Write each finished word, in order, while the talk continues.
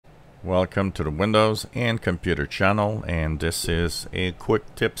Welcome to the Windows and Computer channel, and this is a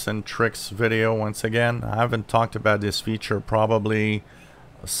quick tips and tricks video once again. I haven't talked about this feature probably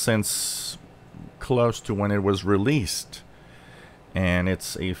since close to when it was released, and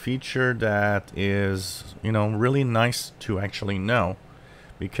it's a feature that is, really nice to actually know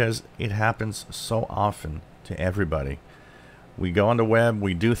because it happens so often to everybody. We go on the web,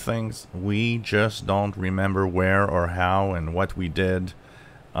 we do things, we just don't remember where or how and what we did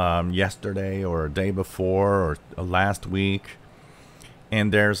yesterday or a day before or last week.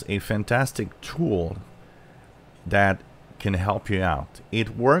 And there's a fantastic tool that can help you out.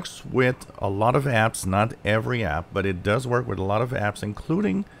 It works with a lot of apps, not every app, but it does work with a lot of apps,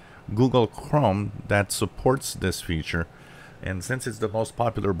 including Google Chrome, that supports this feature. And since it's the most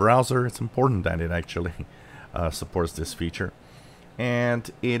popular browser, it's important that it actually supports this feature.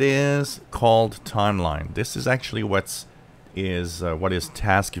 And it is called Timeline. This is actually what is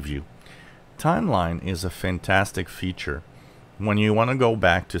Task View. Timeline is a fantastic feature when you want to go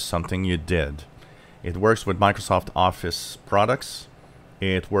back to something you did. It works with Microsoft Office products.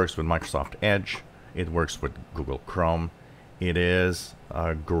 It works with Microsoft Edge. It works with Google Chrome. It is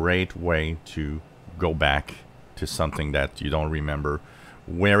a great way to go back to something that you don't remember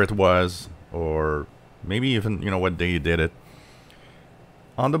where it was, or maybe even what day you did it.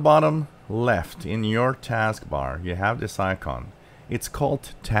 On the bottom left in your taskbar, you have this icon. It's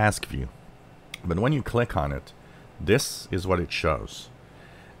called Task View. But when you click on it, this is what it shows.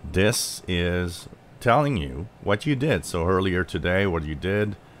 This is telling you what you did. So earlier today, what you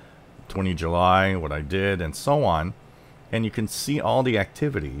did, 20 July, what I did, and so on. And you can see all the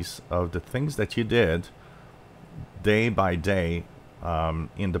activities of the things that you did day by day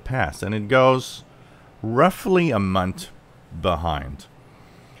in the past. And it goes roughly a month behind.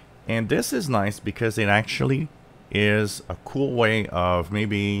 And this is nice because it actually is a cool way of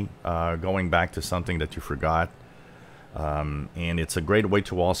maybe going back to something that you forgot. And it's a great way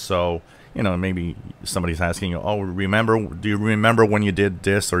to also, maybe somebody's asking you, oh, do you remember when you did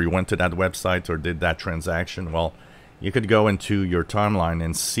this, or you went to that website or did that transaction? Well, you could go into your timeline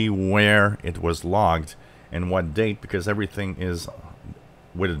and see where it was logged and what date, because everything is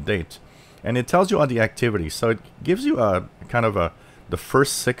with a date. And it tells you all the activities. So it gives you a kind of the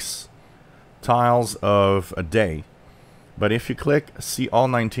first 6 tiles of a day. But if you click see all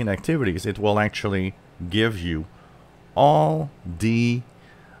 19 activities, it will actually give you all the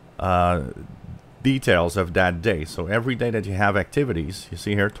details of that day. So every day that you have activities, you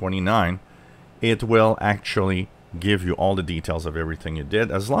see here 29, it will actually give you all the details of everything you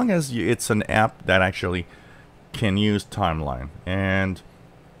did, as long as it's an app that actually can use Timeline. And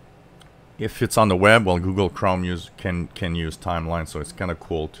if it's on the web, well, Google Chrome can use Timeline, so it's kind of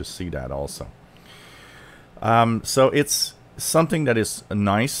cool to see that also. So it's something that is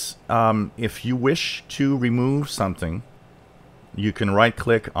nice. If you wish to remove something, you can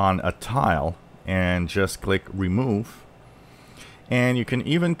right-click on a tile and just click Remove. And you can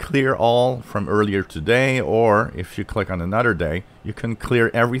even clear all from earlier today, or if you click on another day, you can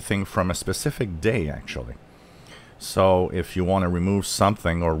clear everything from a specific day, actually. So if you want to remove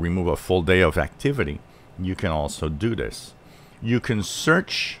something or remove a full day of activity, you can also do this. You can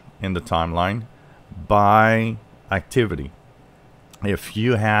search in the timeline by activity. If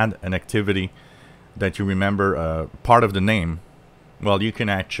you had an activity that you remember part of the name, well, you can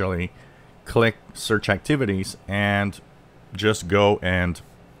actually click Search Activities and just go and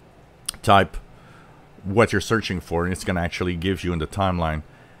type what you're searching for, and it's going to actually give you in the timeline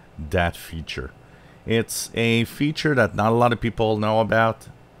that feature. It's a feature that not a lot of people know about,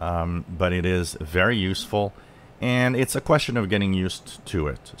 but it is very useful, and it's a question of getting used to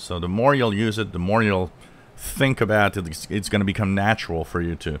it. So the more you'll use it, the more you'll think about it. It's going to become natural for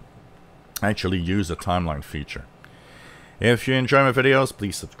you to actually use a timeline feature. If you enjoy my videos,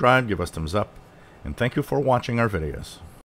 please subscribe, give us thumbs up, and thank you for watching our videos.